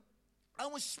I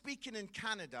was speaking in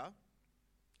Canada,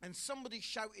 and somebody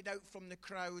shouted out from the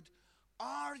crowd,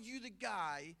 "Are you the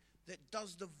guy that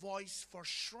does the voice for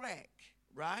Shrek?"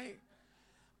 Right?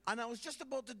 And I was just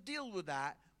about to deal with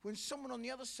that when someone on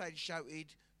the other side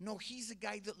shouted, "No, he's the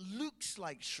guy that looks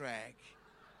like Shrek."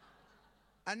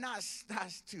 And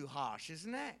that's too harsh,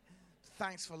 isn't it?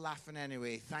 Thanks for laughing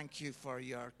anyway. Thank you for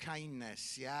your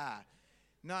kindness. Yeah.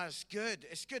 No, it's good.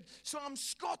 It's good. So I'm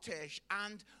Scottish,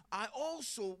 and I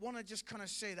also want to just kind of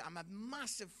say that I'm a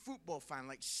massive football fan,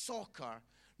 like soccer.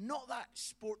 Not that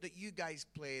sport that you guys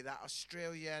play, that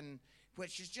Australian,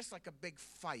 which is just like a big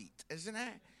fight, isn't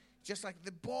it? Just like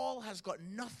the ball has got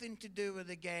nothing to do with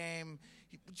the game.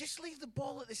 Just leave the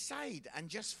ball at the side and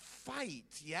just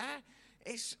fight, yeah?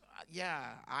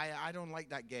 I don't like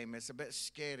that game. It's a bit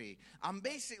scary.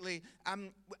 Basically,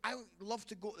 I love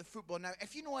to go to the football. Now,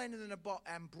 if you know anything about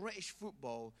British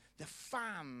football, the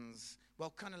fans,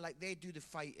 well, kind of like they do the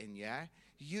fighting, yeah?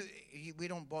 We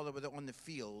don't bother with it on the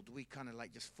field. We kind of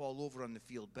like just fall over on the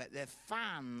field. But the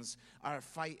fans are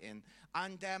fighting.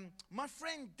 And my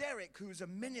friend Derek, who's a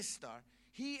minister,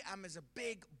 he is a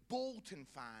big Bolton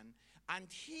fan. And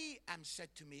he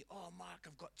said to me, "Oh, Mark,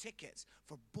 I've got tickets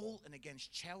for Bolton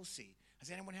against Chelsea."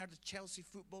 Has anyone heard of the Chelsea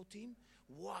football team?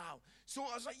 Wow. So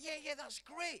I was like, yeah, that's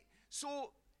great.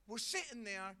 So we're sitting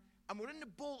there, and we're in the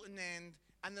Bolton end,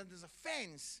 and then there's a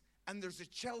fence, and there's the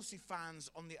Chelsea fans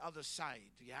on the other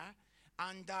side, yeah?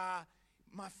 And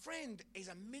my friend is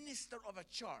a minister of a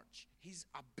church. He's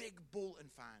a big Bolton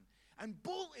fan. And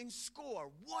Bolton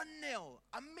score 1-0.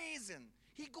 Amazing.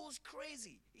 He goes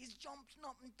crazy. He's jumping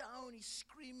up and down. He's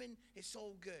screaming. It's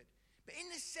all good. But in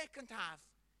the second half,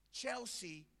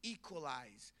 Chelsea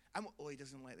equalize. He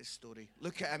doesn't like this story.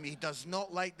 Look at him. He does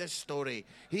not like this story.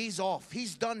 He's off.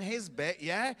 He's done his bit,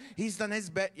 yeah? He's done his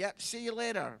bit. Yep, see you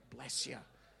later. Bless you.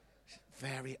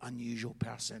 Very unusual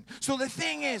person. So the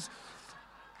thing is,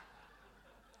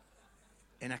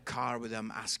 in a car with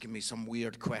him asking me some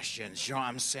weird questions. You know what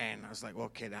I'm saying? I was like,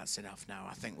 okay, that's enough now.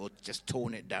 I think we'll just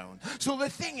tone it down. So the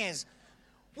thing is,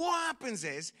 what happens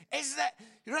is that,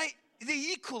 right, they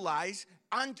equalize,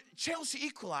 and Chelsea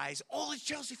equalize. All the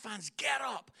Chelsea fans get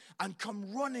up and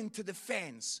come running to the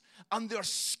fence, and they're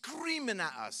screaming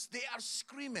at us. They are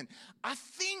screaming. I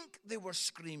think they were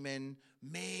screaming,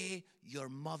 "May your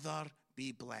mother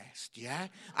be blessed," yeah?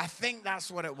 I think that's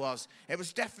what it was. It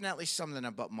was definitely something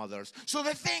about mothers. So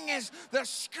the thing is, they're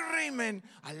screaming.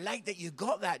 I like that you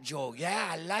got that joke. Yeah,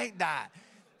 I like that.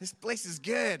 This place is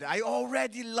good. I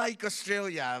already like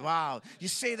Australia. Wow. You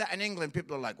say that in England,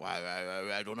 people are like,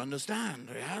 "Well, I don't understand."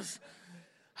 Yes?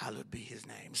 Hallowed be his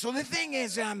name. So the thing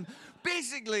is,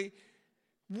 basically,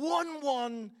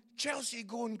 1-1, Chelsea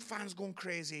fans going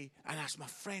crazy, and that's my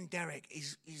friend Derek.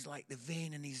 He's like the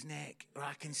vein in his neck, or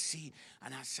I can see.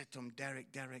 And I said to him,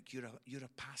 Derek, you're a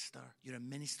pastor, you're a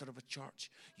minister of a church,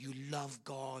 you love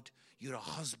God, you're a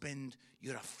husband,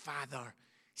 you're a father.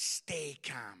 Stay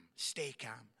calm, stay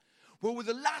calm. Well, with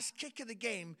the last kick of the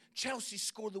game, Chelsea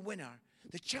scored the winner.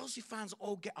 The Chelsea fans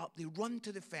all get up. They run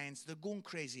to the fence. They're going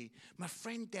crazy. My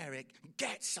friend Derek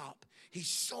gets up. He's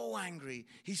so angry.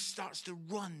 He starts to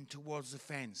run towards the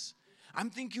fence. I'm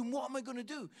thinking, what am I going to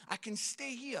do? I can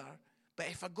stay here, but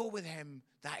if I go with him,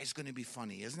 that is going to be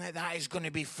funny, isn't it? That is going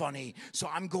to be funny. So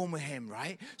I'm going with him,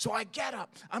 right? So I get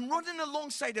up. I'm running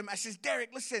alongside him. I says,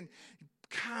 "Derek, listen,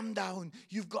 calm down.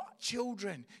 You've got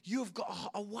children. You've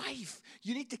got a wife.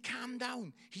 You need to calm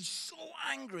down." He's so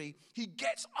angry. He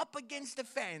gets up against the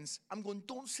fence. I'm going,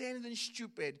 "Don't say anything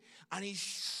stupid." And he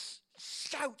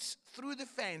shouts through the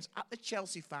fence at the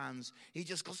Chelsea fans. He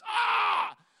just goes,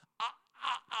 "Ah!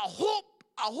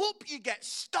 I hope you get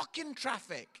stuck in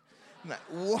traffic." I'm like,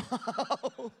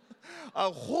 wow. I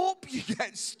hope you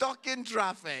get stuck in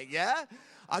traffic, yeah?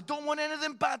 I don't want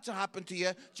anything bad to happen to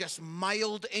you, just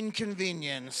mild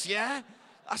inconvenience, yeah?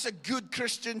 That's a good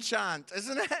Christian chant,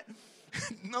 isn't it?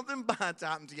 Nothing bad to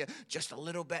happen to you, just a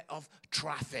little bit of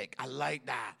traffic. I like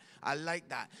that. I like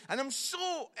that. And I'm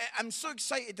so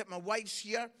excited that my wife's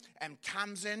here,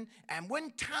 Tamsin. And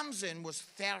when Tamsin was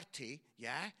 30,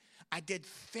 yeah, I did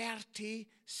 30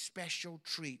 special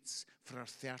treats for her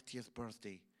 30th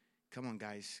birthday. Come on,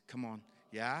 guys. Come on.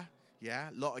 Yeah? Yeah?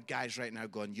 A lot of guys right now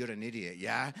going, "You're an idiot."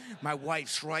 Yeah? My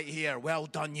wife's right here. Well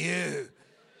done, you.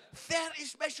 30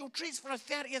 special treats for her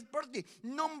 30th birthday.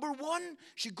 Number 1,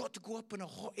 she got to go up in a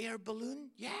hot air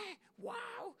balloon. Yeah?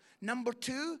 Wow. Number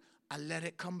 2, I let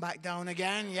it come back down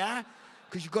again. Yeah?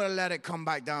 Because you've got to let it come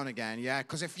back down again. Yeah?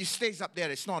 Because if it stays up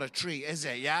there, it's not a treat, is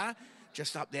it? Yeah?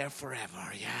 Just up there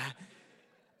forever. Yeah?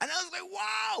 And I was like,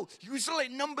 wow. You saw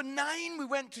like number 9, we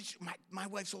went to, my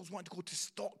wife's always wanted to go to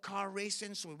stock car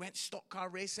racing, so we went stock car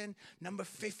racing. Number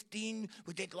 15,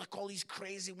 we did like all these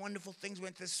crazy, wonderful things. We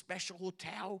went to this special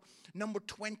hotel. Number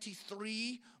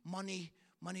 23, money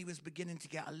was beginning to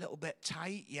get a little bit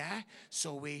tight, yeah?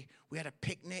 So we had a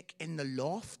picnic in the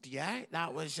loft, yeah?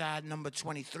 That was number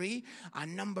 23.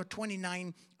 And number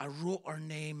 29, I wrote her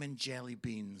name in jelly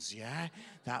beans, yeah?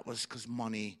 That was because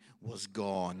money was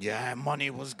gone, yeah? Money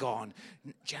was gone.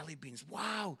 Jelly beans,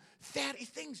 wow, 30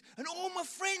 things. And all my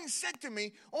friends said to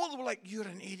me, all they were like, you're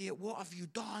an idiot, what have you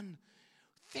done?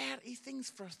 30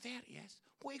 things for 30th?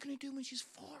 What are you going to do when she's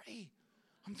 40?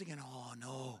 I'm thinking, oh,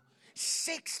 no.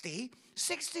 60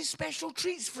 special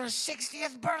treats for a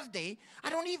 60th birthday. I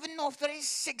don't even know if there is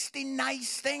 60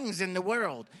 nice things in the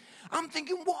world. I'm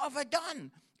thinking, what have I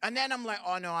done? And then I'm like,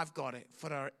 oh no, I've got it.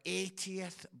 For our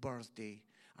 80th birthday,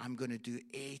 I'm going to do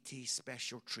 80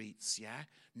 special treats, yeah?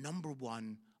 Number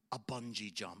 1, a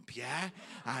bungee jump, yeah?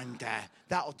 And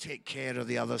that'll take care of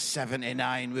the other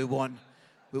 79. We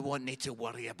won't need to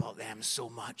worry about them so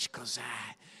much, because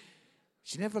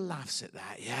she never laughs at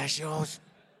that, yeah? She always...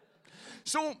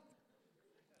 So,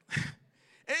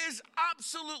 it is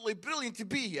absolutely brilliant to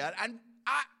be here. And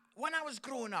when I was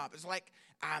growing up, it's like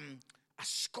a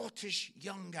Scottish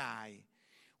young guy.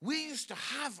 We used to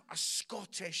have a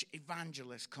Scottish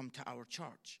evangelist come to our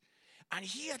church. And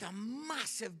he had a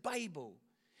massive Bible.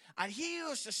 And he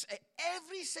used to say,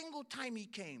 every single time he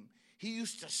came, he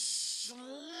used to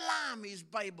slam his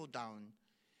Bible down.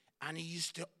 And he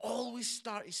used to always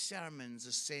start his sermons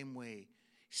the same way.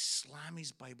 Slam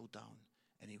his Bible down.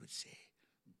 And he would say,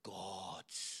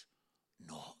 God's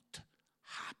not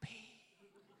happy.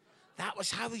 That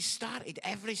was how he started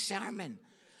every sermon.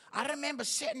 I remember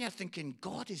sitting there thinking,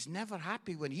 God is never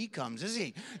happy when he comes, is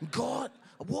he? God,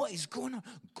 what is going on?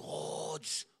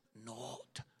 God's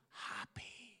not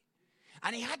happy.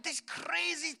 And he had this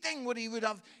crazy thing where he would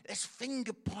have this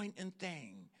finger pointing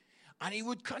thing. And he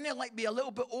would kind of like be a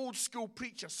little bit old school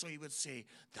preacher. So he would say,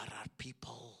 there are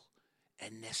people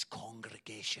in this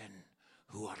congregation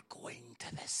who are going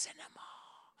to the cinema.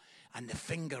 And the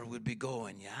finger would be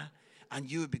going, yeah? And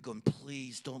you would be going,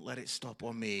 please don't let it stop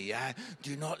on me, yeah?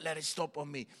 Do not let it stop on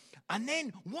me. And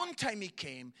then one time he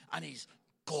came and he's,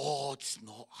 God's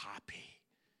not happy.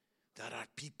 There are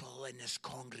people in this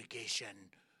congregation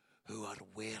who are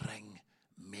wearing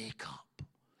makeup,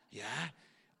 yeah?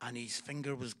 And his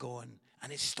finger was going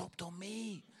and it stopped on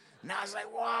me. And I was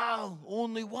like, wow,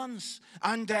 only once.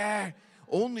 And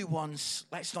only once.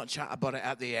 Let's not chat about it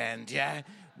at the end, yeah?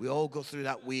 We all go through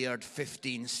that weird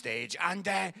 15 stage. And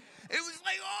it was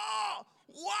like, oh,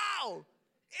 wow.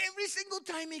 Every single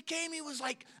time he came, he was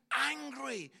like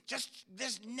angry. Just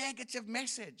this negative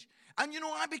message. And, you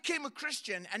know, I became a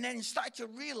Christian and then started to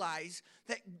realize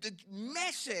that the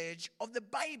message of the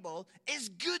Bible is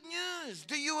good news.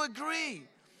 Do you agree?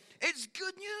 It's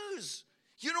good news.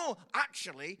 You know,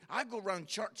 actually, I go around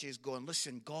churches going,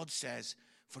 listen, God says,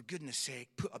 for goodness sake,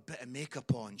 put a bit of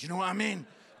makeup on. Do you know what I mean?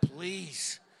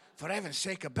 Please, for heaven's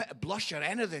sake, a bit of blush or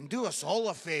anything. Do us all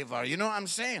a favor. You know what I'm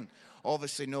saying?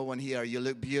 Obviously, no one here. You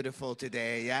look beautiful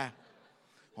today, yeah?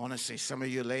 Honestly, some of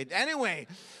you ladies. Anyway,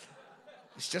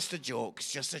 it's just a joke.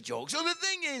 It's just a joke. So the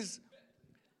thing is,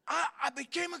 I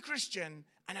became a Christian,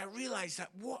 and I realized that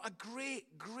what a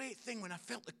great thing when I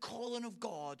felt the calling of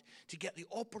God to get the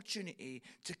opportunity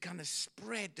to kind of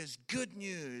spread this good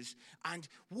news. And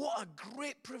what a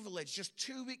great privilege just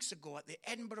 2 weeks ago at the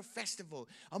Edinburgh Festival.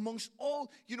 Amongst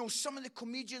all, you know, some of the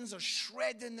comedians are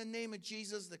shredding the name of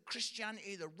Jesus, the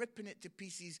Christianity, they're ripping it to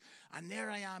pieces. And there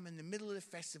I am in the middle of the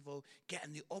festival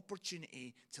getting the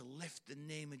opportunity to lift the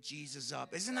name of Jesus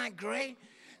up. Isn't that great?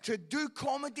 To do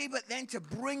comedy, but then to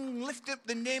lift up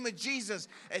the name of Jesus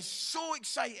is so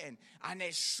exciting and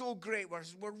it's so great.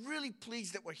 We're really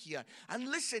pleased that we're here. And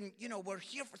listen, you know, we're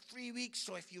here for 3 weeks,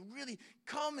 so if you really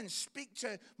come and speak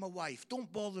to my wife,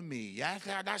 don't bother me, yeah?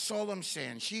 That's all I'm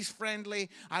saying. She's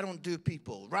friendly. I don't do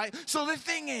people, right? So the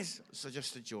thing is, so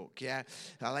just a joke, yeah?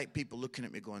 I like people looking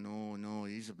at me going, oh, no,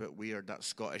 he's a bit weird, that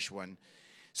Scottish one.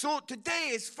 So today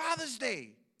is Father's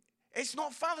Day. It's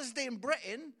not Father's Day in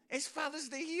Britain. It's Father's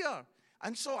Day here.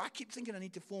 And so I keep thinking I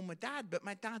need to phone my dad. But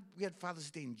my dad, we had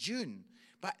Father's Day in June.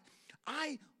 But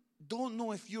I don't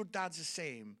know if your dad's the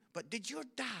same. But did your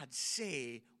dad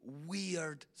say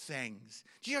weird things?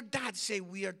 Did your dad say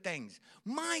weird things?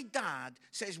 My dad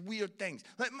says weird things.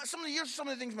 Like here's some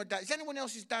of the things my dad... Does anyone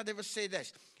else's dad ever say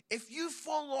this? If you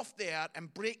fall off there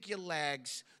and break your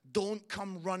legs, don't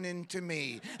come running to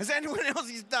me. Has anyone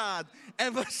else's dad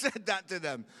ever said that to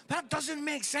them? That doesn't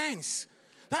make sense.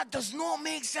 That does not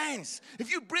make sense. If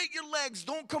you break your legs,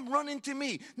 don't come running to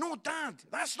me. No, Dad,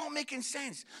 that's not making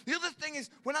sense. The other thing is,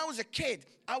 when I was a kid,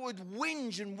 I would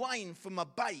whinge and whine for my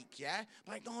bike, yeah?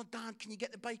 Like, oh, Dad, can you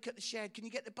get the bike at the shed? Can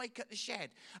you get the bike at the shed?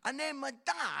 And then my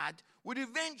dad would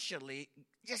eventually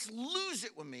just lose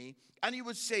it with me, and he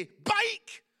would say,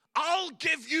 bike, I'll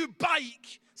give you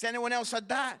bike. Has anyone else had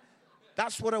that?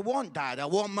 That's what I want, Dad. I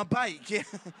want my bike. Yeah.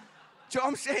 Do you know what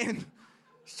I'm saying?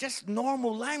 It's just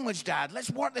normal language, Dad. Let's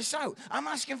work this out. I'm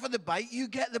asking for the bike. You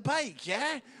get the bike,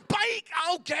 yeah? Bike,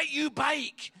 I'll get you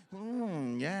bike.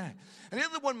 Yeah. And the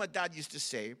other one my dad used to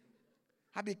say,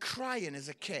 I'd be crying as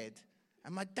a kid,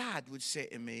 and my dad would say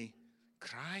to me,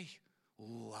 cry?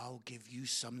 Oh, I'll give you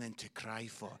something to cry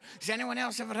for. Has anyone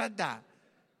else ever heard that?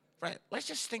 Right, let's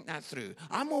just think that through.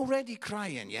 I'm already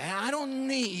crying, yeah? I don't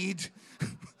need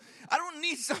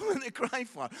something to cry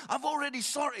for. I've already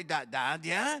sorted that, Dad,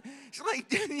 yeah? It's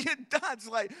like, your dad's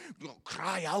like,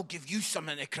 cry, I'll give you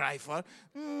something to cry for.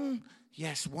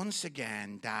 Yes, once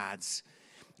again, dads.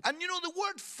 And you know, the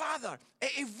word father,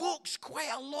 it evokes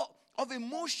quite a lot of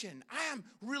emotion. I am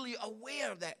really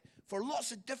aware that for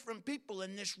lots of different people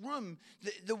in this room,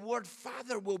 the word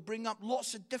father will bring up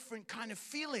lots of different kind of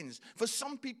feelings. For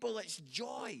some people, it's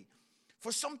joy.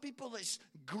 For some people, it's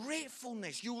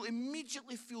gratefulness. You'll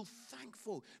immediately feel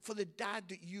thankful for the dad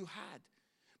that you had.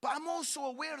 But I'm also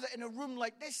aware that in a room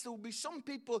like this, there will be some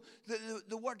people that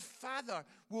the word father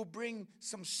will bring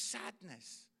some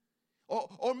sadness.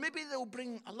 Or maybe they'll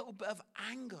bring a little bit of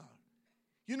anger.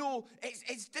 You know,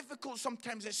 it's difficult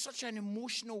sometimes. It's such an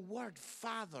emotional word,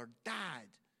 father, dad.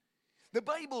 The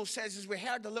Bible says, as we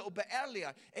heard a little bit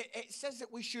earlier, it says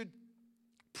that we should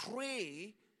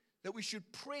pray,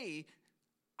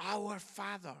 our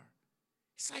Father.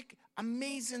 It's like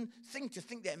amazing thing to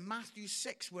think that in Matthew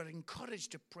 6, we're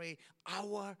encouraged to pray,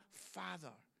 our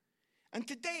Father. And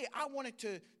today, I wanted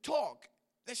to talk,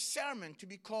 this sermon to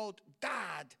be called,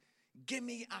 Dad, Give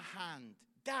Me a Hand.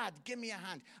 Dad, give me a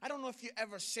hand. I don't know if you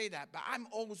ever say that, but I'm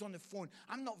always on the phone.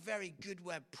 I'm not very good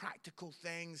with practical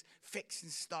things, fixing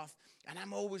stuff. And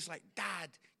I'm always like, Dad,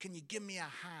 can you give me a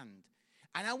hand?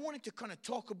 And I wanted to kind of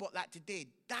talk about that today.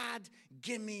 Dad,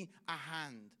 give me a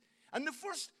hand. And the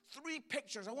first three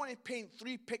pictures, I want to paint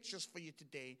three pictures for you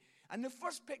today. And the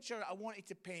first picture I wanted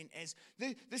to paint is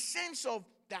the sense of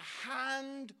the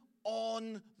hand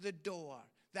on the door.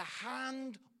 The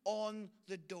hand on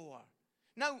the door.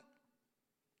 Now,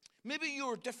 maybe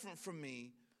you're different from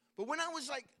me, but when I was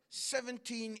like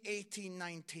 17, 18,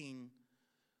 19,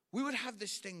 we would have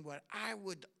this thing where I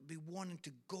would be wanting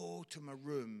to go to my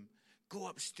room, go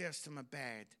upstairs to my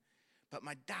bed, but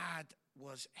my dad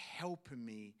was helping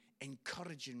me,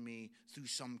 encouraging me through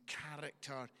some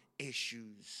character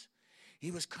issues.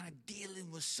 He was kind of dealing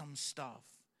with some stuff.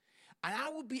 And I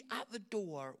would be at the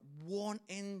door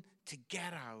wanting to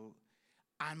get out,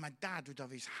 and my dad would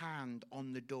have his hand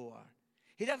on the door.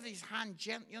 He'd have his hand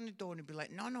gently on the door and he'd be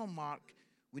like, no, Mark,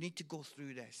 we need to go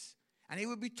through this. And he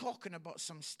would be talking about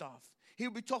some stuff. He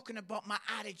would be talking about my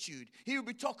attitude. He would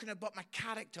be talking about my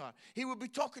character. He would be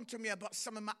talking to me about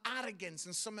some of my arrogance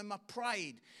and some of my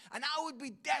pride. And I would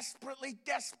be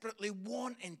desperately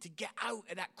wanting to get out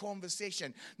of that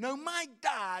conversation. Now, my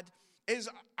dad is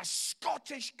a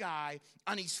Scottish guy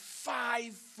and he's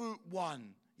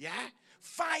 5'1", yeah?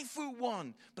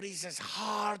 5'1", but he's as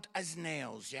hard as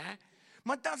nails, yeah?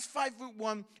 My dad's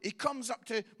 5'1". He comes up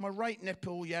to my right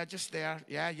nipple, yeah, just there.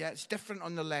 Yeah. It's different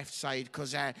on the left side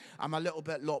because I'm a little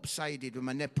bit lopsided with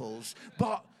my nipples.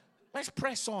 But let's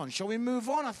press on. Shall we move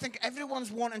on? I think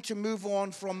everyone's wanting to move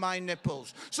on from my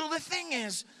nipples. So the thing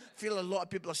is, I feel a lot of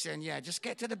people are saying, yeah, just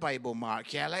get to the Bible,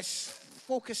 Mark. Yeah, let's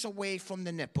focus away from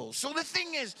the nipples. So the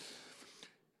thing is,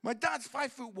 my dad's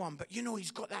 5'1", but you know, he's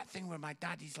got that thing where my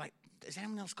dad, he's like, has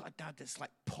anyone else got a dad that's like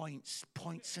points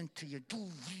into your,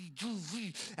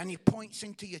 and he points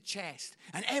into your chest,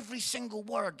 and every single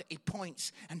word that he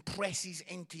points and presses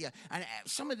into you, and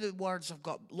some of the words have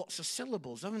got lots of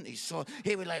syllables, haven't they? So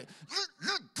he would like,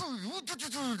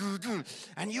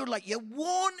 and you're like, you're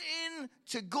wanting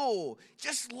to go,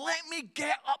 just let me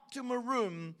get up to my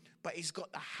room, but he's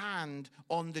got the hand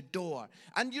on the door.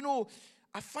 And you know,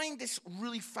 I find this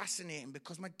really fascinating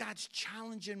because my dad's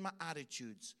challenging my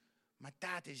attitudes. My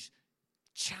dad is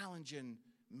challenging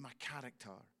my character.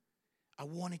 I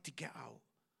wanted to get out.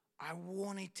 I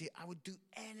would do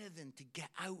anything to get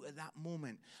out of that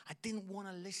moment. I didn't want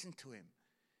to listen to him.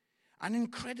 And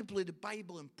incredibly, the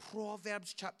Bible in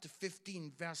Proverbs chapter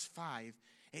 15, verse 5,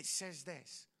 it says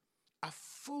this: a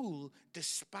fool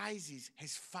despises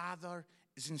his father's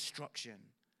instruction.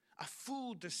 A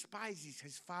fool despises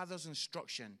his father's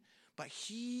instruction, but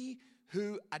he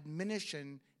whose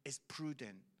admonition is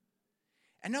prudent.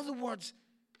 In other words,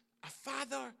 a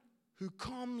father who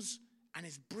comes and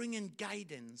is bringing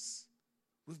guidance,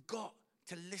 we've got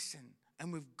to listen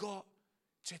and we've got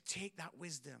to take that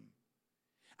wisdom.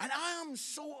 And I am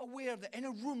so aware that in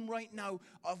a room right now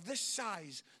of this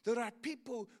size, there are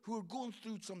people who are going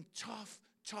through some tough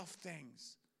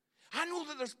things. I know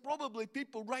that there's probably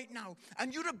people right now,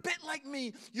 and you're a bit like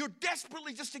me. You're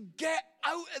desperately just to get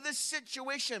out of this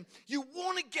situation. You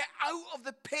want to get out of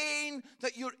the pain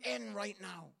that you're in right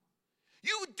now.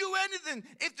 You would do anything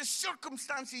if the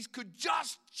circumstances could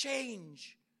just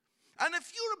change. And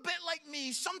if you're a bit like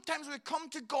me, sometimes we come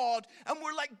to God and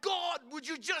we're like, God, would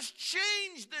you just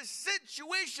change this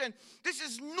situation? This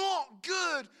is not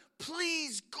good.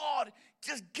 Please, God,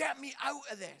 just get me out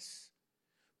of this.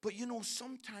 But you know,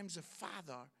 sometimes a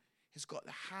father has got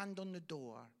the hand on the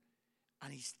door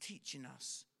and he's teaching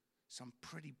us some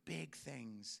pretty big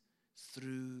things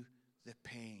through the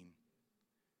pain.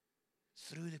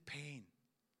 Through the pain.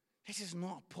 This is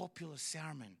not a popular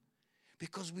sermon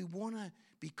because we want to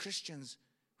be Christians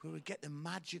where we get the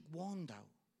magic wand out.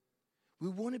 We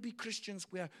want to be Christians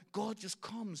where God just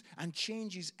comes and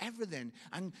changes everything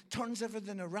and turns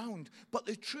everything around. But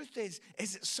the truth is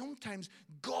that sometimes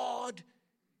God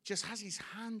just has his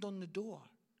hand on the door.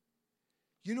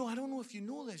 You know, I don't know if you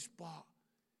know this, but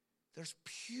there's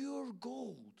pure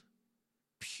gold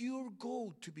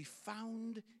to be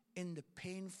found in the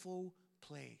painful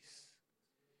place.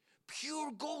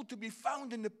 Pure gold to be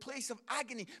found in the place of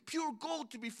agony. Pure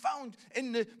gold to be found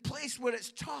in the place where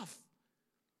it's tough.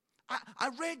 I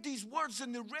read these words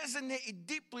and they resonated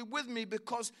deeply with me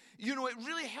because, you know, it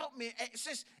really helped me. It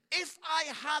says, if I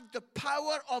had the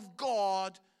power of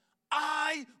God,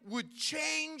 I would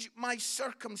change my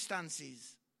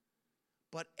circumstances.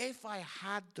 But if I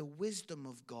had the wisdom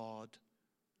of God,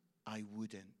 I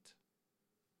wouldn't.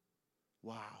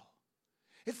 Wow.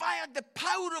 If I had the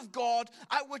power of God,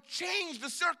 I would change the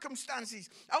circumstances.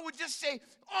 I would just say,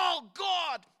 oh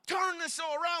God, turn this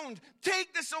around.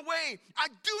 Take this away. I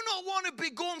do not want to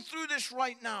be going through this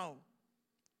right now.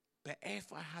 But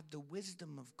if I had the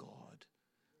wisdom of God,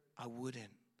 I wouldn't.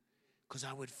 Because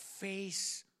I would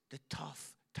face the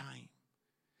tough time.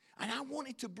 And I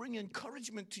wanted to bring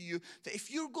encouragement to you that if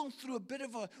you're going through a bit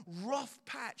of a rough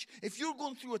patch, if you're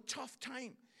going through a tough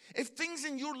time, if things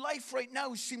in your life right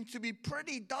now seem to be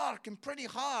pretty dark and pretty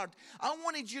hard, I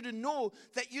wanted you to know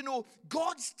that, you know,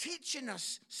 God's teaching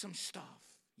us some stuff.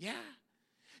 Yeah?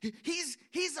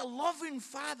 He's a loving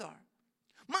father.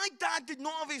 My dad did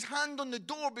not have his hand on the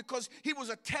door because he was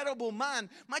a terrible man.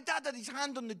 My dad had his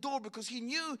hand on the door because he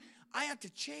knew I had to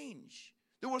change.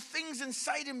 There were things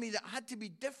inside of me that had to be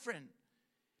different.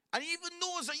 And even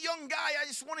though as a young guy, I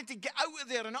just wanted to get out of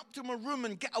there and up to my room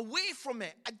and get away from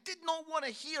it. I did not want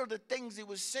to hear the things he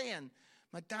was saying.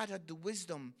 My dad had the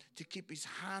wisdom to keep his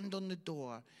hand on the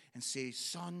door and say,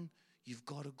 son, you've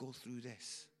got to go through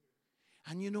this.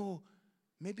 And you know,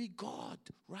 maybe God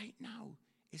right now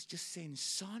is just saying,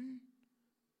 son,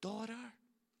 daughter,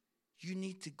 you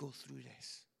need to go through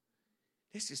this.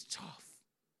 This is tough.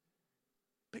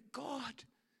 But God,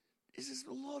 this is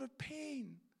a lot of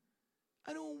pain.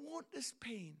 I don't want this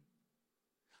pain.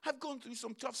 I've gone through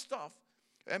some tough stuff.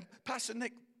 Pastor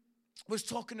Nick was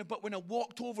talking about when I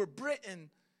walked over Britain.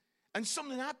 And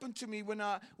something happened to me when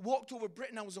I walked over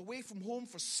Britain. I was away from home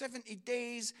for 70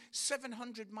 days,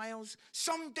 700 miles.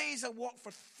 Some days I walked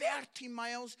for 30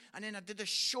 miles. And then I did a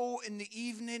show in the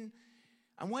evening.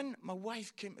 And when my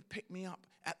wife came to pick me up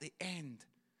at the end,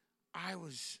 I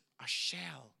was a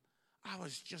shell. I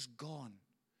was just gone.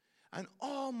 And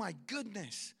oh my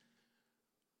goodness,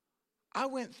 I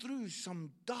went through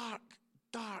some dark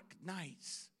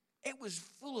nights. It was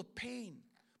full of pain.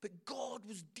 But God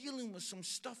was dealing with some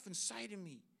stuff inside of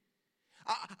me.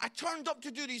 I turned up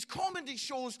to do these comedy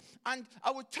shows, and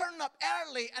I would turn up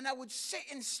early, and I would sit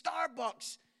in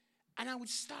Starbucks, and I would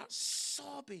start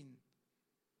sobbing.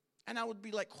 And I would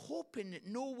be like hoping that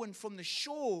no one from the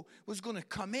show was going to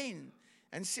come in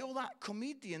and say, oh, that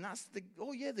comedian, that's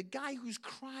the guy who's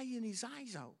crying his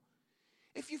eyes out.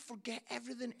 If you forget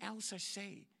everything else I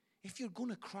say, if you're going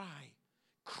to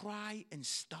cry in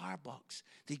Starbucks.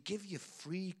 They give you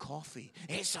free coffee.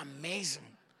 It's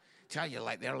amazing. Tell you,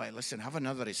 like, they're like, listen, have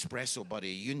another espresso, buddy.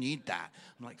 You need that.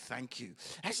 I'm like, thank you.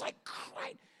 It's like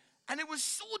crying. And it was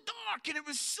so dark, and it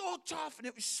was so tough, and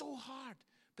it was so hard.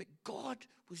 But God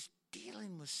was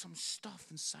dealing with some stuff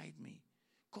inside me.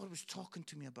 God was talking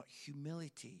to me about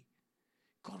humility.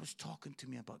 God was talking to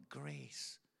me about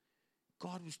grace.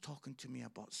 God was talking to me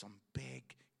about some big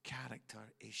character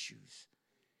issues.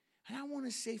 And I want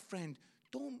to say, friend,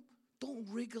 don't don't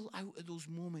wriggle out of those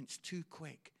moments too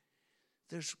quick.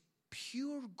 There's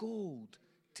pure gold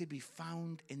to be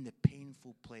found in the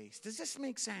painful place. Does this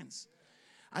make sense?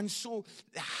 And so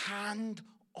the hand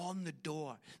on the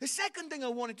door. The second thing I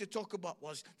wanted to talk about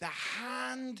was the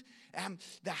hand on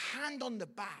the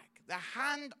back. The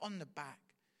hand on the back.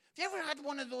 Have you ever had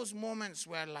one of those moments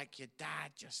where like your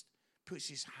dad just puts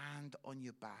his hand on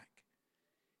your back?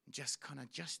 Just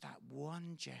that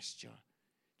one gesture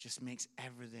just makes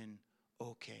everything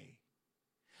okay.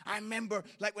 I remember,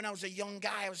 like when I was a young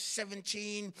guy, I was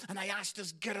 17, and I asked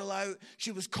this girl out.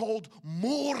 She was called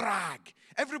Morag.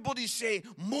 Everybody say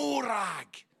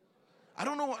Morag. I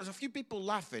don't know what, there's a few people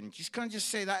laughing. Just can't just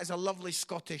say that is a lovely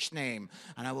Scottish name,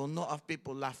 and I will not have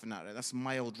people laughing at it. That's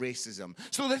mild racism.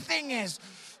 So the thing is,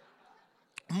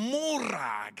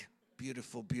 Morag,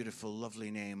 beautiful, beautiful, lovely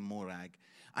name, Morag.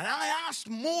 And I asked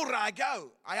Morag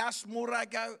out.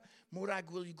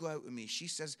 Morag, will you go out with me? She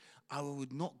says, I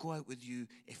would not go out with you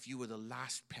if you were the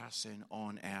last person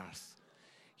on earth.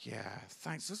 Yeah,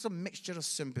 thanks. There's a mixture of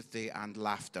sympathy and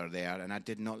laughter there, and I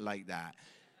did not like that.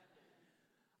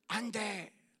 And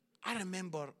I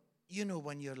remember, you know,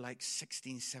 when you're like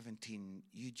 16, 17,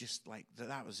 you just like,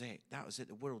 that was it. That was it.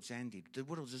 The world's ended.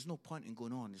 There's no point in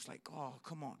going on. It's like, oh,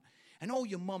 come on. And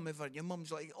your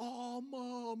mum's like, oh,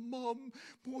 Mum,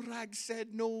 Morag said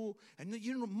no. And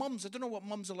you know, mums, I don't know what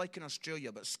mums are like in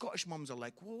Australia, but Scottish mums are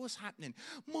like, well, what's happening?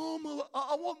 Mum,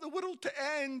 I want the world to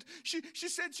end. She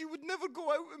said she would never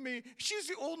go out with me. She's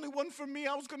the only one for me.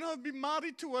 I was going to be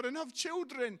married to her and have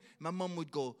children. My mum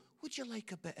would go, would you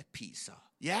like a bit of pizza?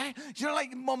 Yeah? You know,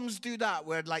 like mums do that,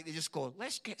 where like they just go,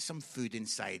 let's get some food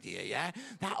inside here, yeah?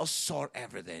 That'll sort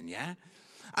everything, yeah?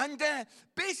 And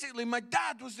basically, my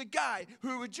dad was the guy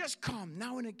who would just come.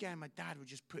 Now and again, my dad would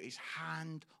just put his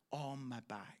hand on my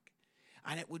back.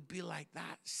 And it would be like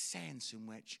that sense in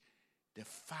which the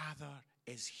Father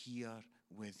is here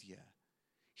with you.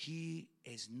 He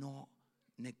has not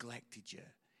neglected you.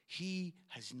 He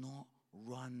has not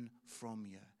run from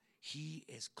you. He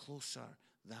is closer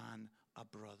than a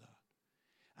brother.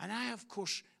 And I've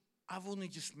only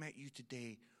just met you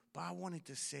today, but I wanted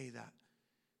to say that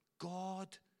God,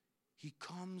 he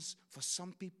comes for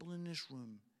some people in this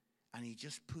room, and he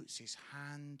just puts his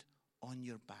hand on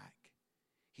your back.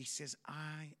 He says,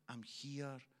 I am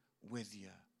here with you.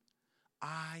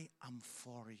 I am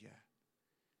for you.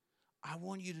 I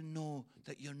want you to know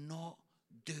that you're not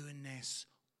doing this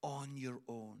on your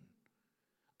own.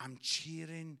 I'm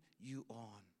cheering you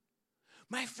on.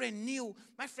 My friend Neil,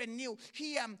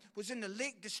 he was in the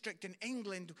Lake District in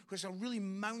England, which was a really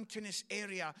mountainous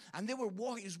area, and he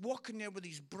was walking there with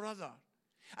his brother.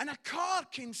 And a car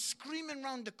came screaming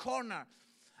round the corner,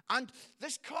 and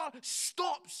this car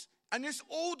stops, and this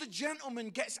older gentleman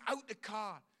gets out the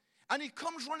car, and he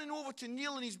comes running over to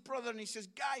Neil and his brother, and he says,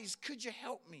 guys, could you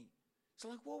help me? So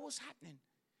like, what was happening?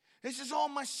 He says, oh,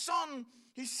 my son,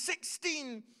 he's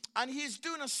 16, and he's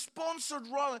doing a sponsored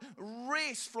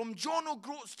race from John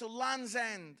O'Groats to Land's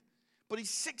End. But he's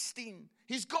 16.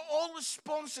 He's got all the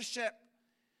sponsorship.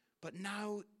 But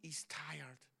now he's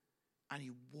tired, and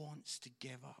he wants to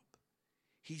give up.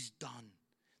 He's done.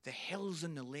 The hills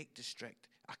in the Lake District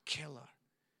are killer.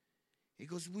 He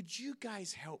goes, would you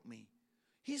guys help me?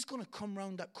 He's going to come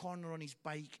round that corner on his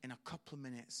bike in a couple of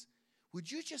minutes. Would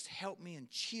you just help me and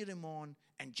cheer him on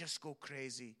and just go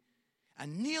crazy?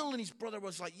 And Neil and his brother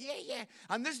was like, yeah.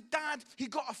 And this dad, he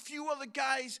got a few other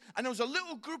guys, and there was a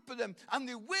little group of them, and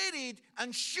they waited,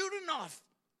 and sure enough,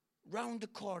 round the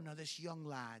corner, this young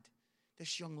lad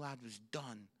was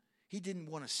done. He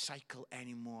didn't want to cycle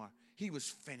anymore. He was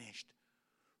finished.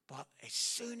 But as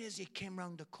soon as he came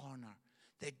round the corner,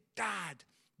 the dad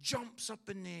jumps up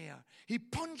in the air. He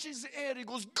punches the air. He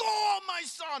goes, go on, my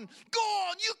son. Go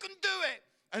on, you can do it.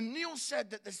 And Neil said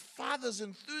that this father's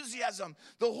enthusiasm,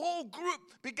 the whole group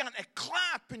began to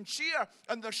clap and cheer,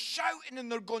 and they're shouting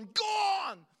and they're going, go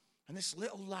on. And this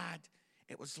little lad,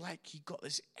 it was like he got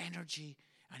this energy,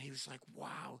 and he was like,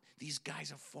 wow, these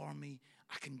guys are for me.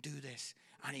 I can do this.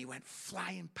 And he went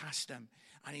flying past them,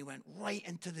 and he went right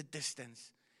into the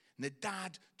distance. And the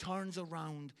dad turns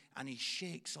around, and he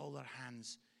shakes all their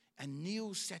hands. And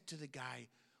Neil said to the guy,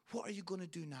 what are you going to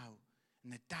do now?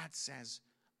 And the dad says,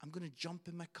 I'm going to jump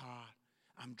in my car.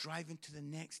 I'm driving to the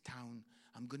next town.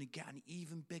 I'm going to get an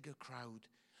even bigger crowd.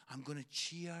 I'm going to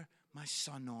cheer my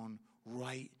son on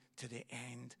right to the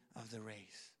end of the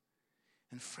race.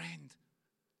 And friend,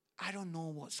 I don't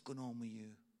know what's going on with you.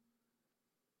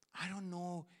 I don't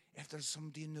know if there's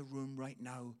somebody in the room right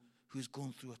now who's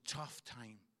going through a tough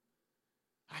time.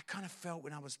 I kind of felt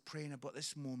when I was praying about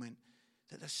this moment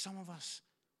that there's some of us,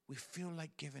 we feel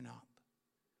like giving up.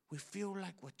 We feel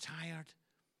like we're tired.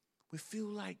 We feel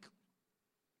like,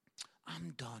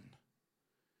 I'm done.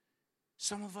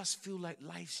 Some of us feel like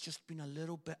life's just been a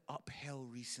little bit uphill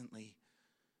recently.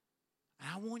 And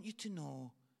I want you to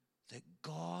know that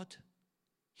God,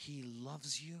 He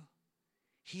loves you.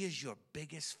 He is your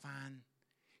biggest fan.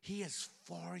 He is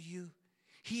for you.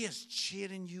 He is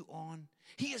cheering you on.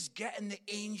 He is getting the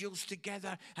angels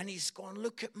together and He's going,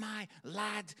 look at my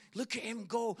lad. Look at him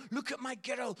go. Look at my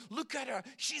girl. Look at her.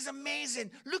 She's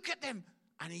amazing. Look at them.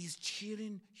 And He's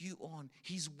cheering you on.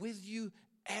 He's with you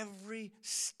every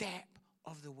step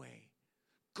of the way.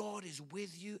 God is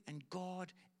with you and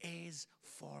God is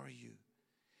for you.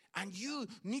 And you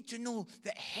need to know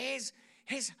that His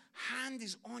hand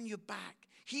is on your back.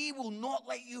 He will not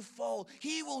let you fall.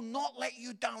 He will not let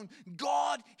you down.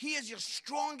 God, He is your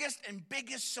strongest and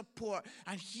biggest support.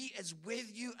 And He is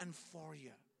with you and for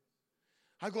you.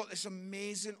 I got this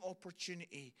amazing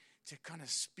opportunity to kind of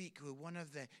speak with one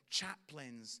of the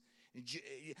chaplains.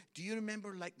 Do you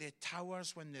remember like the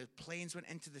towers when the planes went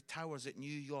into the towers at New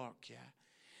York? Yeah.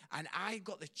 And I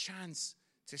got the chance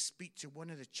to speak to one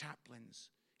of the chaplains.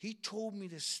 He told me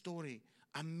this story,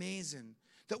 amazing,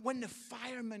 that when the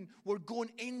firemen were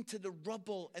going into the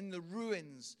rubble and the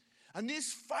ruins, and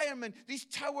these firemen, these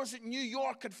towers at New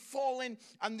York had fallen,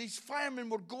 and these firemen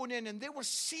were going in, and they were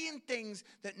seeing things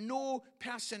that no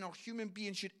person or human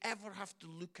being should ever have to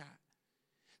look at.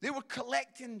 They were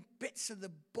collecting bits of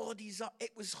the bodies up.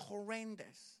 It was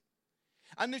horrendous.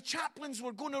 And the chaplains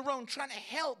were going around trying to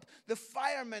help the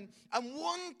firemen. And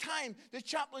one time, the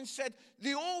chaplain said,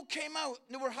 they all came out.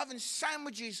 They were having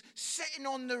sandwiches, sitting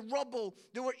on the rubble.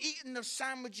 They were eating their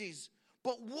sandwiches.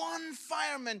 But one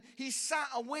fireman, he sat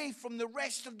away from the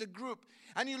rest of the group.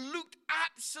 And he looked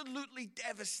absolutely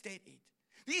devastated.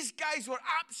 These guys were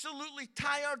absolutely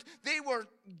tired. They were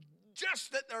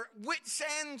just at their wits'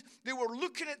 end. They were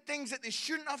looking at things that they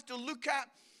shouldn't have to look at.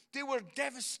 They were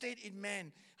devastated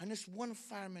men. And this one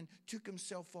fireman took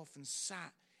himself off and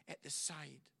sat at the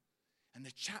side. And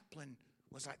the chaplain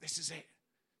was like, this is it.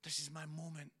 This is my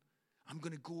moment. I'm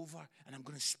going to go over and I'm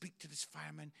going to speak to this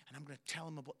fireman and I'm going to tell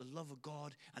him about the love of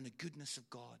God and the goodness of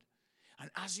God.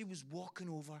 And as he was walking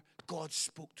over, God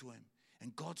spoke to him.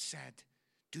 And God said,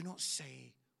 do not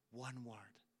say one word.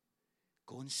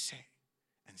 Go and sit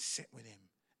with him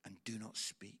and do not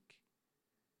speak.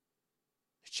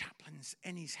 The chaplain's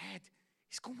in his head.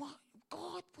 He's going, what?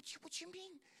 God, what do you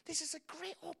mean? This is a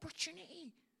great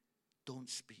opportunity. Don't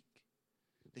speak.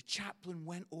 The chaplain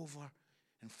went over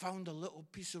and found a little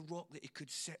piece of rock that he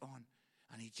could sit on.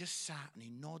 And he just sat and he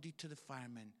nodded to the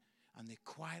firemen. And they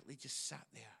quietly just sat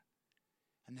there.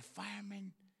 And the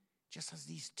fireman just has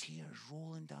these tears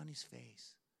rolling down his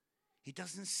face. He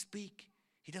doesn't speak.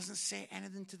 He doesn't say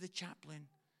anything to the chaplain.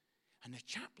 And the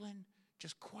chaplain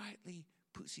just quietly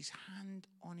puts his hand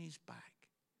on his back.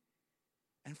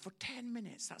 And for 10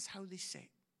 minutes, that's how they sit.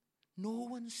 No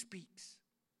one speaks.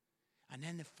 And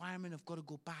then the firemen have got to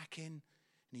go back in,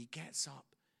 and he gets up,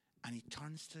 and he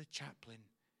turns to the chaplain,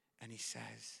 and he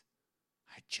says,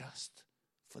 I just,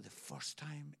 for the first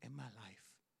time in my life,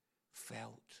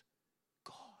 felt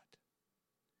God.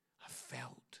 I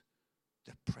felt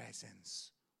the presence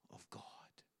of God.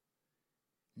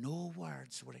 No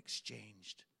words were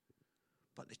exchanged,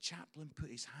 but the chaplain put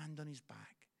his hand on his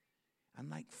back. And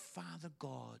like Father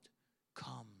God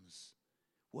comes,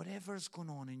 whatever's going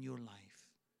on in your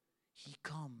life, He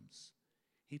comes.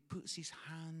 He puts His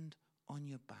hand on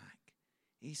your back.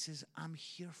 He says, I'm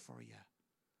here for you.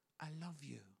 I love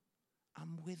you.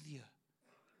 I'm with you.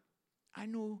 I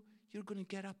know you're going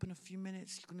to get up in a few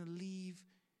minutes. You're going to leave.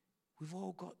 We've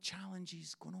all got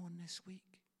challenges going on this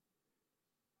week.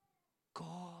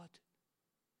 God,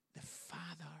 the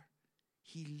Father,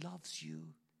 He loves you.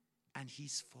 And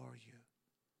He's for you.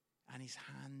 And His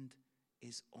hand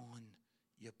is on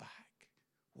your back.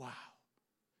 Wow.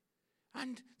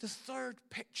 And the third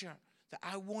picture that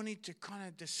I wanted to kind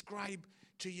of describe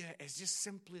to you is just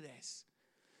simply this.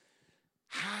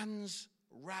 Hands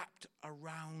wrapped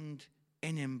around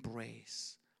in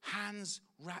embrace. Hands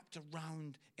wrapped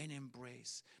around in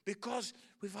embrace. Because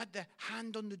we've had the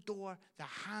hand on the door, the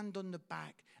hand on the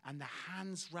back, and the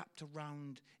hands wrapped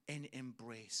around in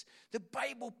embrace. The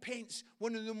Bible paints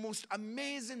one of the most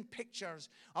amazing pictures,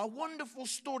 a wonderful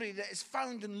story that is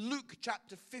found in Luke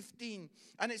chapter 15.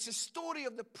 And it's a story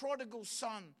of the prodigal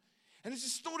son. And it's a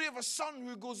story of a son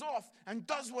who goes off and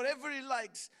does whatever he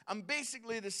likes. And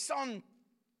basically the son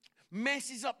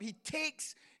messes up. He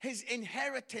takes his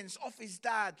inheritance off his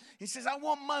dad. He says, I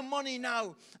want my money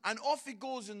now. And off he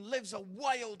goes and lives a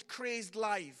wild, crazed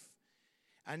life.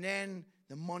 And then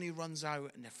the money runs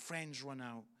out and the friends run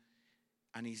out.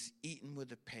 and he's eating with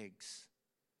the pigs.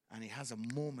 And he has a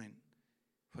moment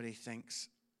where he thinks,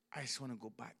 I just want to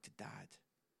go back to Dad.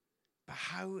 But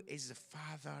how is the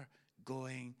Father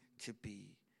going to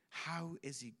be? How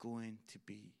is he going to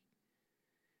be?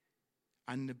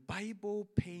 And the Bible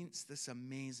paints this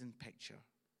amazing picture.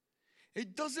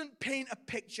 It doesn't paint a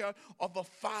picture of a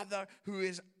father who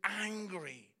is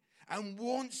angry and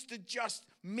wants to just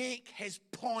make his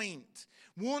point,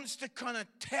 wants to kind of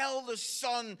tell the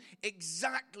son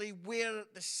exactly where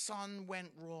the son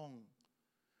went wrong.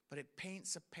 But it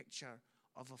paints a picture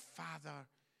of a father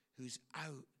who's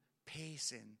out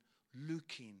pacing,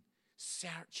 looking,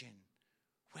 searching.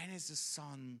 When is the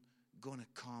son going to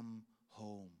come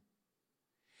home?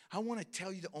 I want to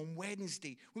tell you that on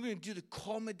Wednesday, we're going to do the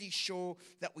comedy show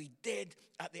that we did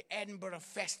at the Edinburgh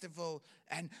Festival.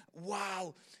 And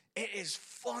wow, it is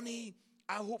funny.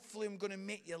 Hopefully I'm going to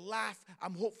make you laugh.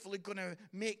 I'm hopefully going to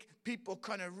make people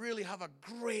kind of really have a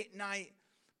great night.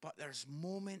 But there's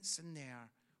moments in there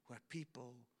where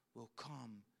people will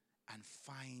come and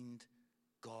find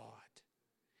God.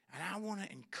 And I want to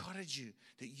encourage you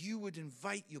that you would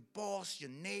invite your boss, your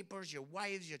neighbors, your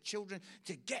wives, your children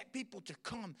to get people to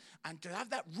come and to have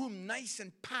that room nice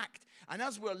and packed. And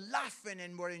as we're laughing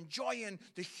and we're enjoying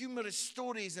the humorous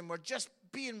stories and we're just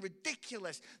being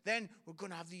ridiculous, then we're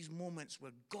going to have these moments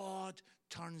where God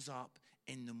turns up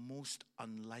in the most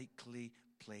unlikely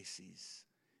places.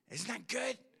 Isn't that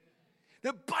good?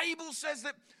 The Bible says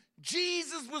that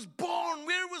Jesus was born.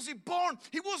 Where was he born?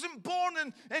 He wasn't born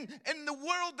in the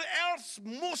world, the earth's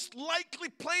most likely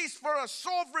place for a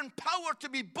sovereign power to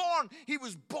be born. He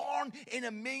was born in a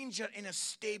manger, in a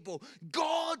stable.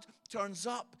 God turns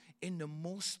up in the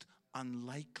most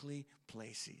unlikely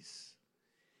places.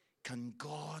 Can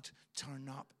God turn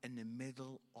up in the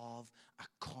middle of a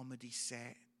comedy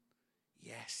set?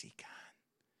 Yes, he can.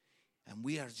 And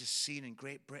we are just seeing in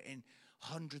Great Britain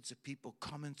hundreds of people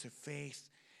coming to faith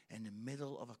in the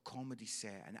middle of a comedy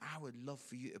set. And I would love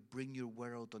for you to bring your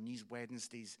world on these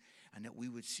Wednesdays and that we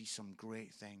would see some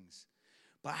great things.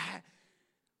 But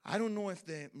I don't know if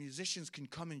the musicians can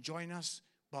come and join us,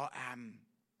 but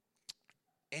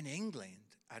in England,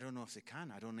 I don't know if they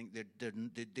can. I don't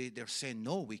think they're saying,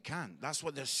 no, we can't. That's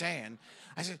what they're saying.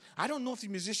 I said, I don't know if the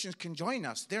musicians can join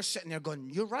us. They're sitting there going,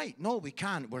 you're right. No, we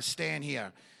can't. We're staying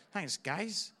here. Thanks,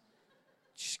 guys.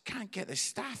 Just can't get the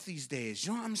staff these days.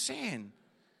 You know what I'm saying?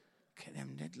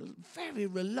 Them very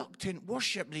reluctant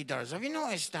worship leaders. Have you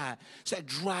noticed that? Sort of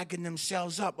dragging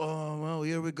themselves up. Oh, well,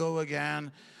 here we go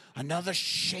again. Another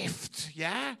shift,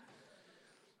 yeah?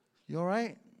 You all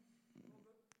right?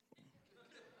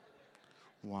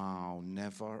 Wow,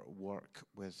 never work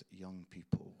with young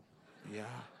people. Yeah,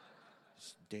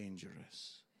 it's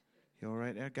dangerous. You all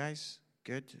right there, guys?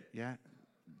 Good, yeah?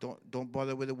 Don't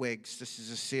bother with the wigs. This is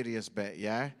a serious bit,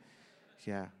 yeah?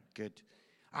 Yeah, good.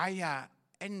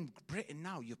 In Britain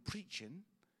now, you're preaching,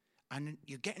 and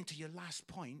you're getting to your last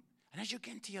point, and as you're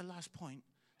getting to your last point,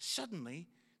 suddenly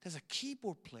there's a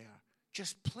keyboard player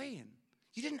just playing.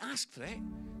 You didn't ask for it.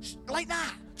 Like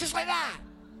that, just like that.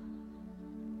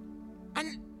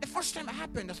 And the first time it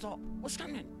happened, I thought, what's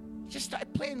happening? He just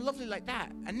started playing lovely like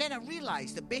that. And then I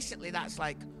realized that basically that's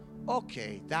like,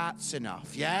 okay, that's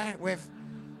enough, yeah?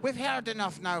 We've heard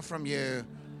enough now from you.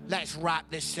 Let's wrap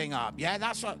this thing up, yeah?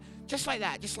 That's what, just like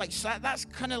that, that's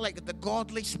kind of like the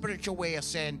godly spiritual way of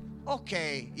saying,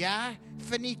 okay, yeah,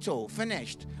 finito,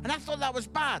 finished. And I thought that was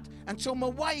bad until my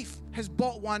wife has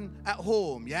bought one at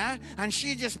home, yeah? And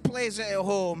she just plays it at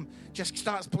home, just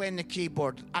starts playing the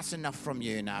keyboard. That's enough from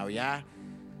you now, yeah?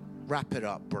 Wrap it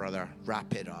up, brother,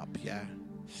 wrap it up, yeah?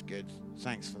 It's good.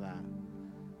 Thanks for that.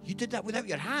 You did that without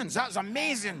your hands. That's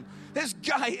amazing. This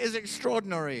guy is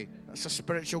extraordinary. That's a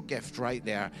spiritual gift right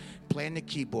there. Playing the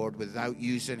keyboard without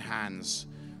using hands.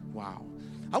 Wow.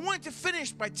 I wanted to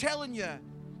finish by telling you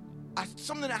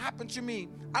something that happened to me.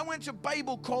 I went to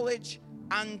Bible college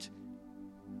and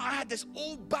I had this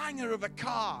old banger of a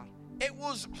car. It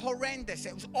was horrendous.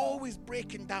 It was always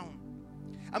breaking down.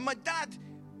 And my dad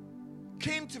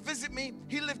came to visit me.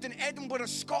 He lived in Edinburgh,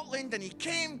 Scotland, and he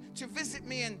came to visit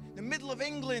me in the middle of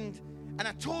England, and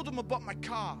I told him about my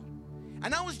car.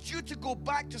 And I was due to go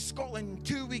back to Scotland in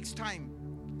 2 weeks' time.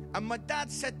 And my dad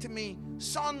said to me,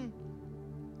 son,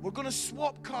 we're going to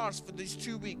swap cars for these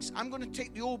 2 weeks. I'm going to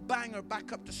take the old banger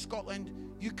back up to Scotland.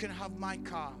 You can have my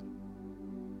car.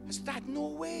 I said, Dad, no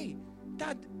way.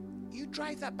 Dad, you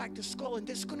drive that back to Scotland,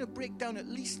 it's going to break down at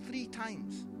least 3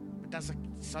 times. But Dad's like,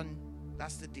 son,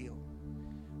 that's the deal.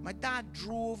 My dad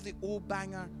drove the old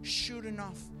banger. Sure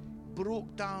enough,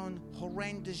 broke down,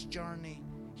 horrendous journey.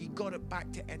 He got it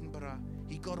back to Edinburgh.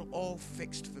 He got it all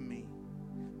fixed for me.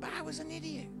 But I was an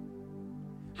idiot.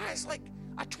 I was like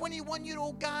a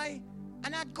 21-year-old guy,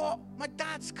 and I'd got my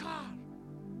dad's car.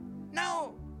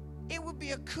 Now, it would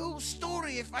be a cool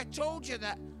story if I told you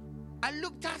that I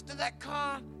looked after that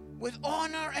car with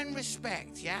honor and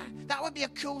respect, yeah? That would be a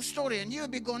cool story, and you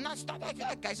would be going,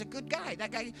 that guy's a good guy.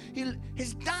 That guy,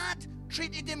 his dad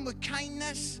treated him with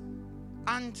kindness,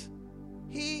 and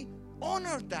he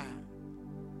honored that.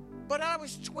 But I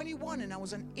was 21, and I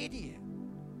was an idiot.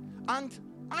 And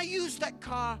I used that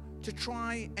car to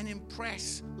try and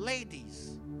impress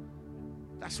ladies.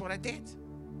 That's what I did.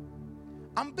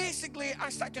 And basically, I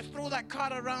started to throw that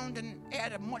car around, and it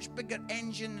had a much bigger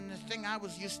engine than the thing I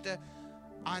was used to.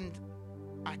 And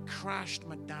I crashed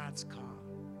my dad's car.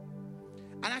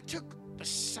 And I took the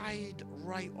side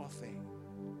right off it.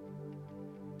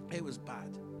 It was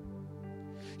bad.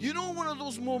 You know, one of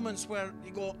those moments where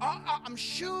you go, I'm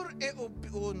sure it'll be,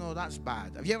 oh no, that's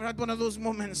bad. Have you ever had one of those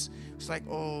moments? It's like,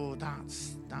 oh,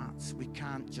 that's, we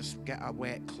can't just get a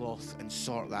wet cloth and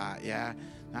sort that, yeah?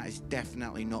 That is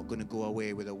definitely not going to go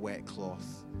away with a wet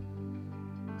cloth.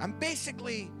 And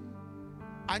basically,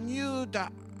 I knew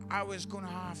that I was going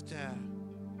to have to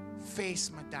face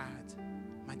my dad.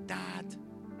 My dad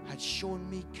had shown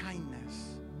me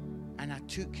kindness, and I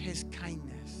took his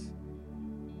kindness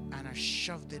and I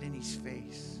shoved it in his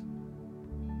face.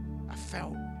 I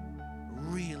felt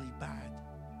really bad.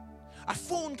 I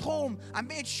phoned home. I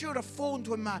made sure I phoned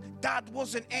when my dad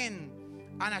wasn't in,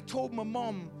 and I told my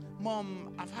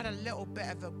Mom, I've had a little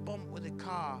bit of a bump with the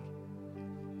car.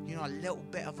 You know, a little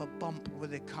bit of a bump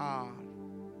with the car.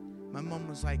 My mum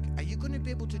was like, are you going to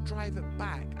be able to drive it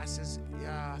back? I says,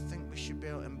 yeah, I think we should be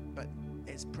able to, but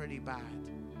it's pretty bad.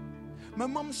 My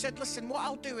mum said, listen, what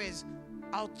I'll do is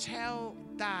I'll tell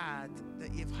Dad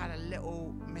that you've had a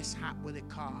little mishap with the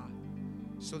car,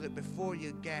 so that before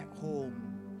you get home,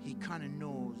 he kind of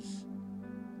knows.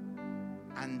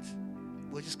 And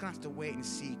we're just going to have to wait and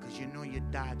see, because you know your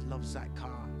dad loves that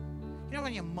car. You know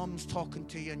when your mum's talking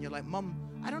to you and you're like, Mum,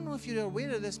 I don't know if you're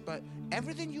aware of this, but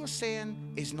everything you're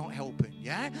saying is not helping,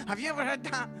 yeah? Have you ever heard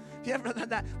that? Have you ever heard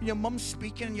that? When your mum's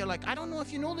speaking and you're like, I don't know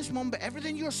if you know this, Mum, but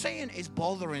everything you're saying is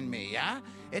bothering me, yeah?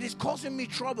 It is causing me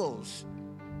troubles.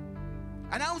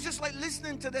 And I was just like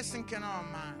listening to this thinking, oh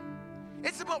man.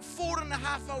 It's about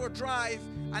 4.5 hour drive,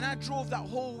 and I drove that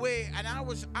whole way, and I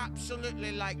was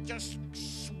absolutely like just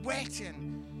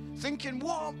sweating, thinking,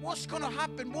 what's going to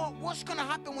happen? What's going to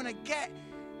happen when I get...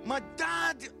 My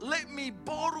dad let me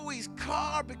borrow his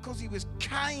car because he was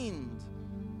kind.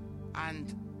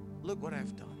 And look what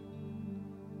I've done.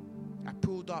 I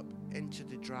pulled up into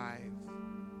the drive,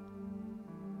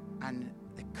 and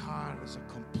the car was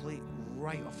a complete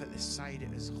write-off at the side.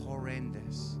 It was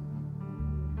horrendous.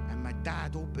 And my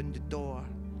dad opened the door,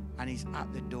 and he's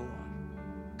at the door.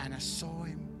 And I saw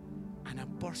him, and I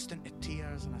burst into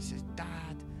tears, and I said,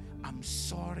 Dad, I'm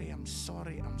sorry, I'm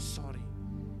sorry, I'm sorry.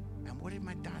 And what did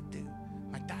my dad do?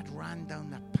 My dad ran down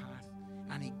the path,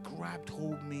 and he grabbed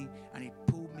hold of me, and he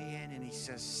pulled me in, and he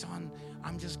says, son,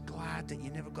 I'm just glad that you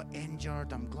never got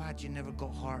injured. I'm glad you never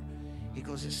got hurt. He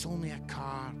goes, it's only a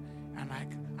car. And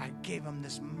I gave him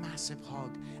this massive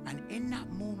hug. And in that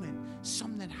moment,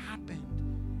 something happened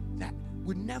that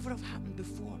would never have happened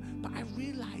before. But I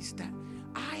realized that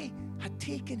I had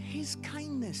taken his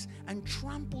kindness and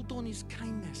trampled on his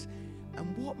kindness.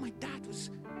 And what my dad was,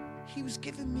 he was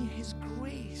giving me his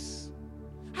grace.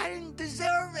 I didn't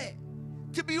deserve it.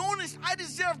 To be honest, I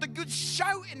deserved a good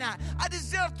shouting at. I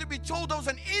deserved to be told I was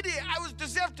an idiot. I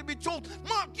deserved to be told,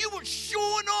 Mark, you were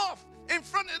showing off in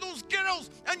front of those girls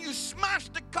and you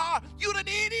smashed the car. You're an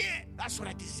idiot. That's what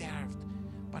I deserved.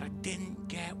 But I didn't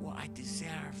get what I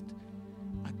deserved.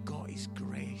 I got his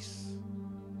grace.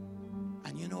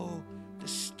 And you know, the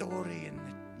story in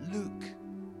Luke,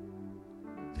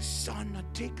 the son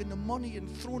had taken the money and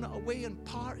thrown it away in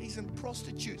parties and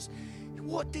prostitutes.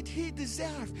 What did he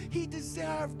deserve? He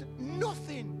deserved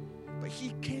nothing. But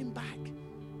he came back,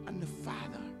 and the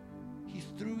Father, he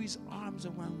threw his arms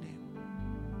around him.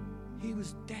 He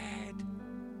was dead,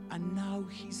 and now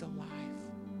he's alive.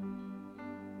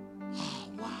 Oh,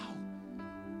 wow.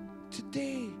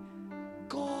 Today,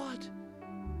 God,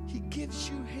 he gives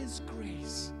you his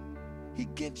grace. He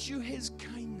gives you his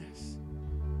kindness.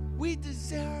 We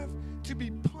deserve to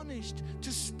be punished,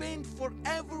 to spend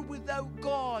forever without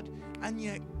God, and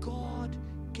yet God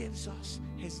gives us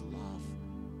his love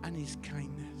and his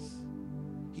kindness.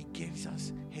 He gives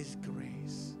us his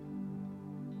grace.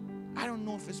 I don't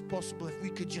know if it's possible if we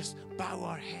could just bow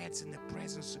our heads in the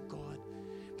presence of God.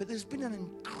 But there's been an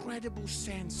incredible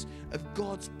sense of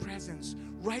God's presence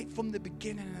right from the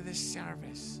beginning of this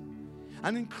service.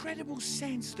 An incredible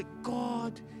sense that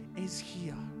God is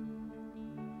here.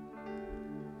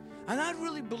 And I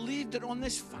really believe that on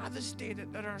this Father's Day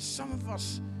that there are some of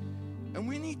us, and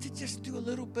we need to just do a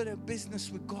little bit of business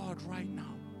with God right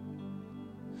now.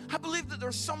 I believe that there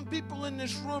are some people in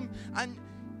this room, and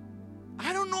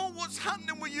I don't know what's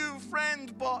happening with you,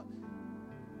 friend, but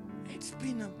it's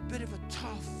been a bit of a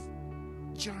tough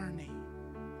journey.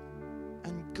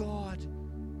 And God,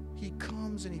 He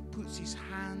comes and He puts His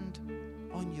hand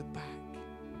on your back.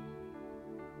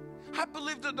 I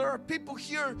believe that there are people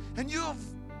here, and you have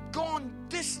gone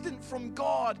distant from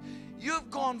God. You have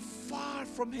gone far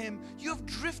from Him. You have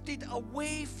drifted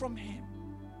away from Him.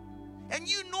 And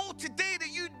you know today that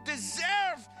you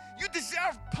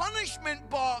deserve punishment,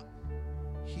 but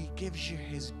He gives you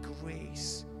His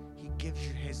grace. He gives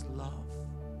you His love.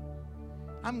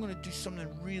 I'm going to do something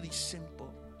really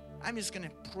simple. I'm just going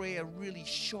to pray a really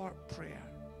short prayer.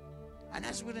 And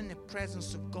as we're in the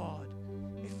presence of God,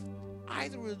 if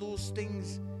either of those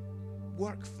things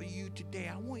work for you today,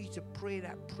 I want you to pray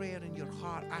that prayer in your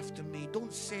heart after me.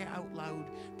 Don't say it out loud,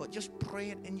 but just pray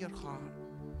it in your heart.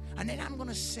 And then I'm going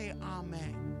to say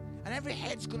amen. And every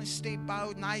head's going to stay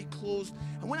bowed and eye closed.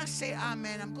 And when I say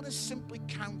amen, I'm going to simply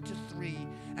count to 3.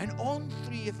 And on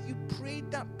 3, if you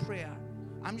prayed that prayer,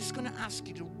 I'm just going to ask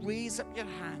you to raise up your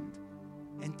hand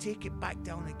and take it back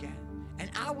down again.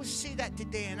 And I will say that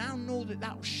today, and I'll know that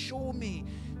that will show me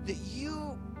that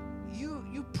you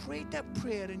prayed that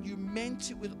prayer and you meant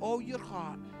it with all your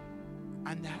heart.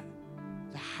 And that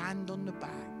the hand on the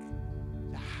back,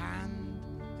 the hand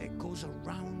that goes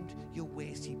around your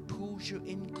waist, He pulls you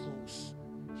in close.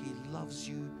 He loves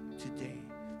you today.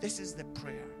 This is the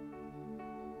prayer.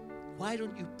 Why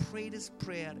don't you pray this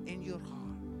prayer in your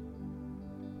heart?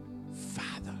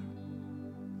 Father,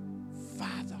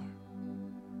 Father,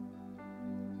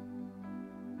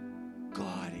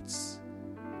 God, it's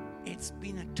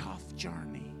been a tough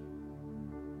journey,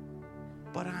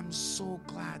 but I'm so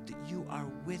glad that you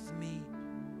are with me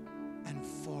and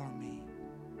for me.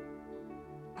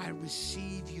 I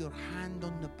receive your hand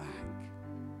on the back.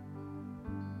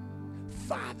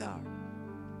 Father,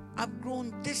 I've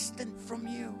grown distant from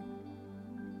you,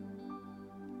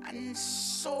 and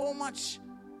so much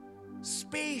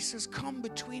space has come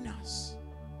between us,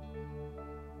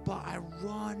 but I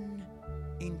run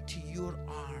into your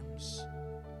arms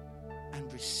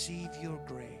and receive your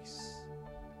grace.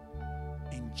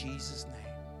 In Jesus'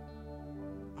 name,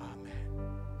 amen.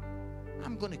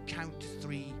 I'm going to count to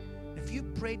 3. If you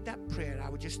prayed that prayer, I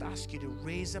would just ask you to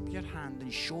raise up your hand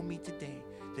and show me today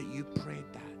that you prayed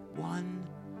that. 1,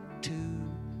 2,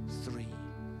 3.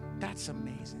 That's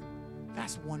amazing.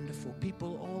 That's wonderful.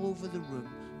 People all over the room,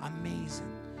 amazing.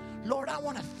 Lord, I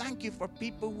want to thank you for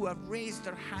people who have raised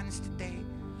their hands today.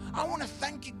 I want to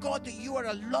thank you, God, that you are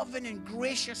a loving and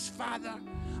gracious Father.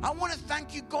 I want to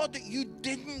thank you, God, that you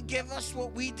didn't give us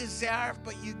what we deserve,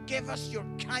 but you give us your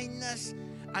kindness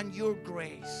and your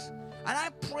grace. And I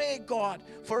pray, God,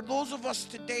 for those of us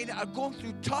today that are going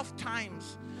through tough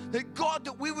times, that God,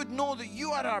 that we would know that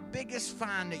you are our biggest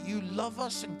fan, that you love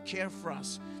us and care for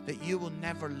us, that you will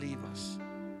never leave us.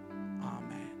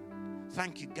 Amen.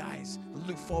 Thank you, guys. I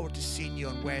look forward to seeing you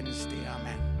on Wednesday.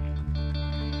 Amen.